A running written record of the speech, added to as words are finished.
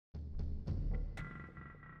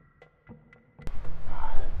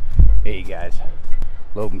Hey guys,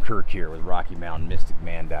 Logan Kirk here with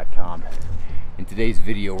RockyMountainMysticMan.com. In today's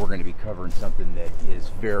video we're going to be covering something that is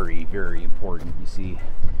very, very important. You see,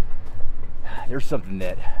 there's something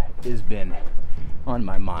that has been on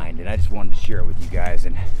my mind and I just wanted to share it with you guys,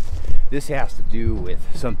 and this has to do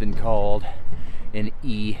with something called an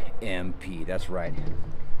EMP. That's right.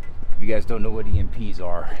 If you guys don't know what EMPs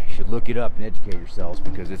are, you should look it up and educate yourselves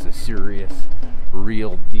because it's a serious,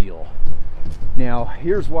 real deal. Now,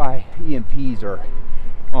 here's why EMPs are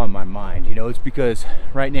on my mind. You know, it's because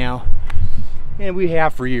right now, and we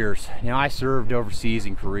have for years. Now, I served overseas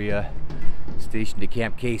in Korea, stationed at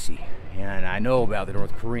Camp Casey, and I know about the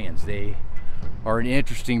North Koreans. They are an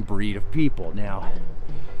interesting breed of people. Now,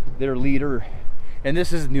 their leader, and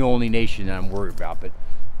this isn't the only nation that I'm worried about, but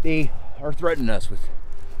they are threatening us with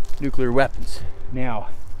nuclear weapons. Now,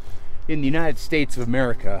 in the United States of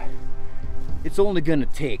America, it's only going to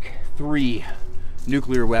take 3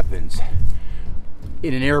 nuclear weapons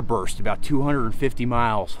in an airburst about 250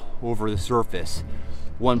 miles over the surface,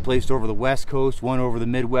 one placed over the west coast, one over the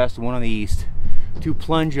Midwest, and one on the east, to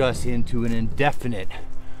plunge us into an indefinite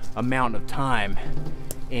amount of time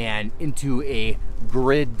and into a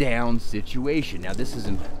grid down situation. Now, this is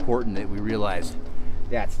important that we realize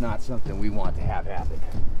that's not something we want to have happen.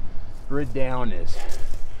 Grid down is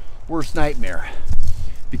worst nightmare,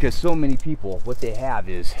 because so many people, what they have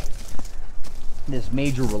is this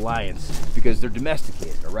major reliance because they're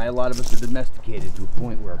domesticated, all right? A lot of us are domesticated to a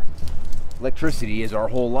point where electricity is our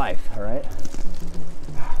whole life, all right?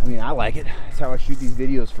 I mean, I like it. That's how I shoot these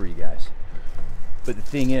videos for you guys. But the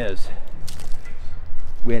thing is,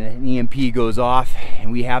 when an EMP goes off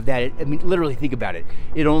and we have that, I mean, literally think about it.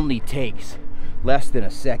 It only takes less than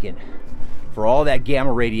a second for all that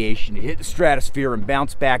gamma radiation to hit the stratosphere and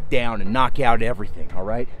bounce back down and knock out everything, all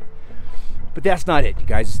right? But that's not it, you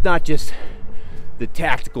guys. It's not just the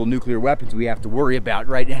tactical nuclear weapons we have to worry about,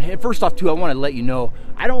 right? And first off, too, I want to let you know,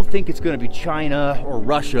 I don't think it's going to be China or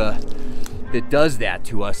Russia that does that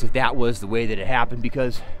to us if that was the way that it happened,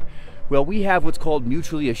 because, well, we have what's called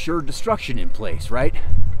mutually assured destruction in place, right?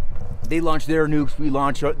 They launch their nukes, we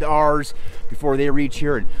launch ours before they reach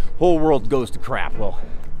here, and the whole world goes to crap. Well,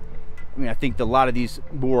 I mean, I think that a lot of these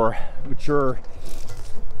more mature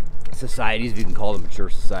societies, if you can call them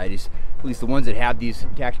mature societies, at least the ones that have these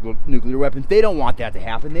tactical nuclear weapons, they don't want that to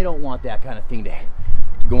happen. They don't want that kind of thing to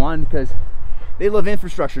go on because they love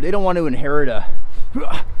infrastructure. They don't want to inherit a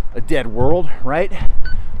dead world, right?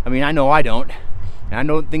 I mean, I know I don't, and I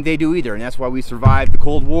don't think they do either, and that's why we survived the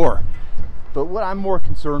Cold War. But what I'm more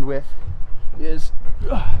concerned with is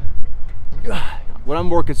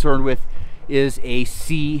a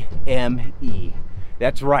CME.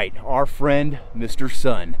 That's right, our friend Mr.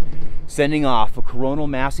 Sun sending off a coronal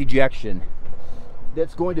mass ejection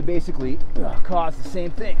that's going to basically cause the same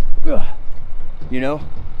thing, you know,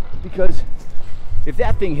 because if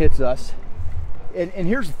that thing hits us, and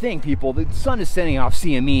here's the thing, people, the sun is sending off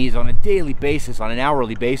CMEs on a daily basis, on an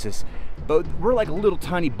hourly basis, but we're like a little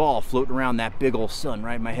tiny ball floating around that big old sun,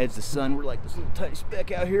 right? My head's the sun, we're like this little tiny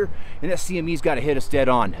speck out here, and that CME's got to hit us dead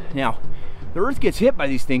on. Now, the Earth gets hit by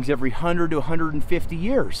these things every 100 to 150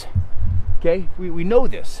 years, okay? We know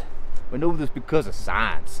this. We know this because of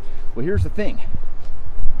science. Well, here's the thing.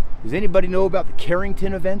 Does anybody know about the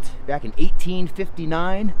Carrington event back in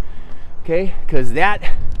 1859? Okay, because that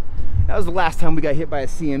was the last time we got hit by a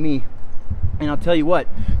CME. And I'll tell you what,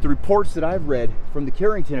 the reports that I've read from the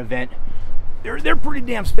Carrington event, they're pretty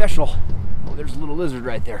damn special. Oh, there's a little lizard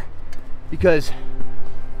right there. Because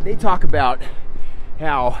they talk about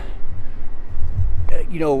how,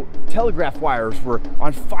 you know, telegraph wires were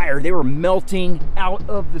on fire. They were melting out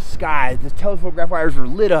of the sky. The telegraph wires were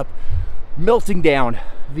lit up, melting down.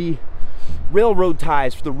 The railroad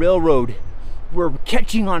ties for the railroad were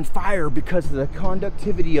catching on fire because of the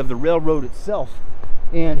conductivity of the railroad itself.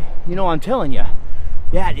 And, you know, I'm telling you,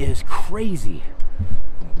 that is crazy.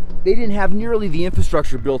 They didn't have nearly the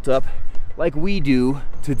infrastructure built up like we do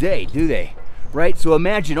today, do they? Right? So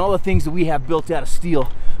imagine all the things that we have built out of steel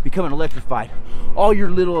becoming electrified. All your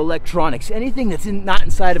little electronics, anything that's not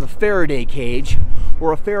inside of a Faraday cage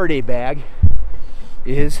or a Faraday bag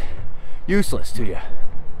is useless to you.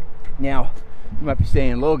 Now, you might be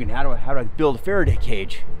saying, Logan, how do I build a Faraday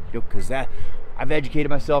cage? You know, because I've educated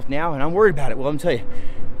myself now and I'm worried about it. Well, I'm telling you,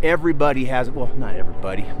 everybody has, well, not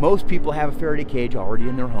everybody, most people have a Faraday cage already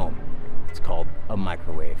in their home. It's called a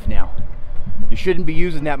microwave. Now, you shouldn't be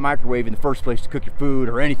using that microwave in the first place to cook your food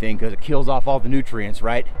or anything because it kills off all the nutrients,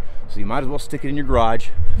 right? So you might as well stick it in your garage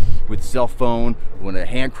with a cell phone, with a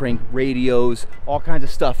hand crank radios, all kinds of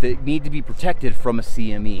stuff that need to be protected from a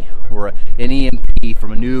CME or an EMP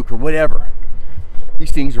from a nuke or whatever.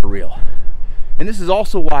 these things are real. And this is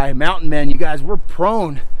also why mountain men, you guys, we're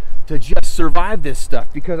prone to just survive this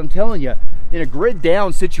stuff, because I'm telling you, in a grid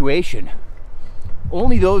down situation,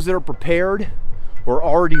 only those that are prepared or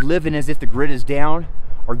already living as if the grid is down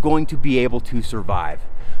are going to be able to survive.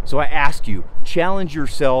 So I ask you, challenge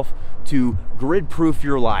yourself to grid proof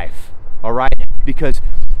your life, all right? Because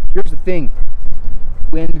here's the thing,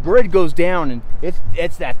 when the grid goes down, and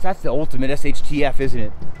that's the ultimate SHTF, isn't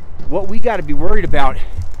it? What we got to be worried about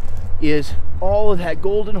is all of that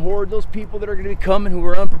golden horde, those people that are going to be coming who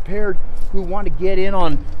are unprepared, who want to get in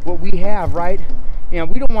on what we have, right? And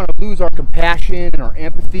we don't want to lose our compassion and our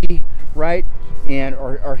empathy, right? And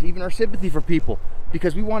or even our sympathy for people,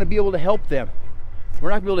 because we want to be able to help them. We're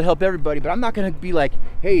not going to be able to help everybody, but I'm not going to be like,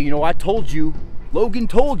 hey, you know, I told you, Logan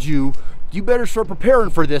told you, you better start preparing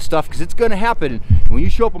for this stuff because it's going to happen. And when you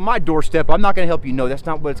show up on my doorstep, I'm not going to help you. No, that's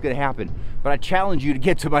not what's going to happen. But I challenge you to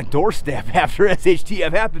get to my doorstep after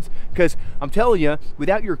SHTF happens, because I'm telling you,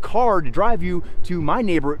 without your car to drive you to my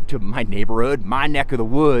neighborhood, my neck of the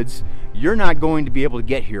woods, you're not going to be able to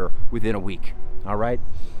get here within a week. All right?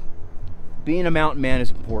 Being a mountain man is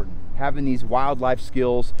important. Having these wildlife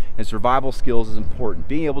skills and survival skills is important.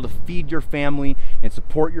 Being able to feed your family and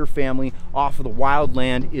support your family off of the wild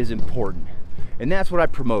land is important. And that's what I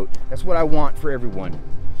promote. That's what I want for everyone.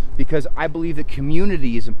 Because I believe that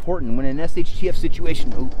community is important. When an SHTF situation,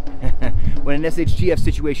 when an SHTF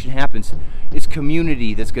situation happens, it's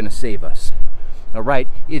community that's going to save us. All right,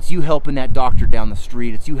 it's you helping that doctor down the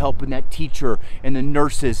street. It's you helping that teacher and the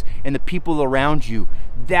nurses and the people around you.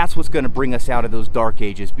 That's what's going to bring us out of those dark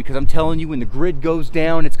ages. Because I'm telling you, when the grid goes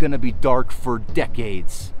down, it's going to be dark for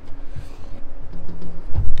decades.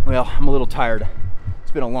 Well, I'm a little tired.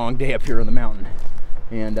 It's been a long day up here on the mountain,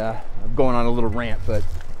 and I'm going on a little rant, but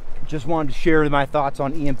just wanted to share my thoughts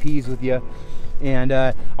on EMPs with you. And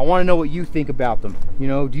I want to know what you think about them. You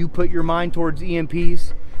know, do you put your mind towards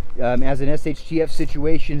EMPs? As an SHTF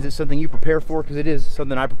situation, is it something you prepare for? Because it is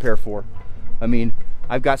something I prepare for. I mean,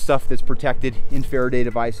 I've got stuff that's protected in Faraday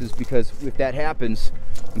devices, because if that happens,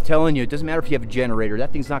 I'm telling you, it doesn't matter if you have a generator,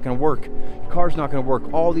 that thing's not going to work. Your car's not going to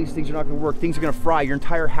work. All these things are not going to work. Things are going to fry. Your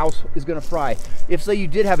entire house is going to fry. If, say, you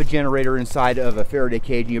did have a generator inside of a Faraday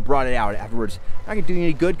cage and you brought it out afterwards, not going to do you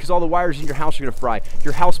any good, because all the wires in your house are going to fry.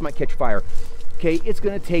 Your house might catch fire. Okay, it's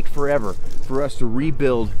going to take forever for us to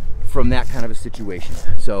rebuild from that kind of a situation.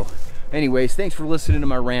 So anyways, thanks for listening to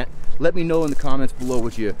my rant. Let me know in the comments below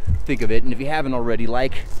what you think of it, and if you haven't already,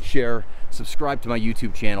 like, share, subscribe to my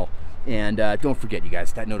YouTube channel, and don't forget, you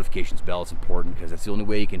guys, that notifications bell is important, because that's the only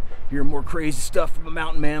way you can hear more crazy stuff from a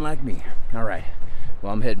mountain man like me. All right,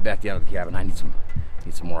 well, I'm heading back down to the cabin. I need some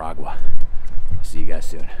more agua. I'll see you guys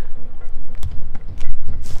soon.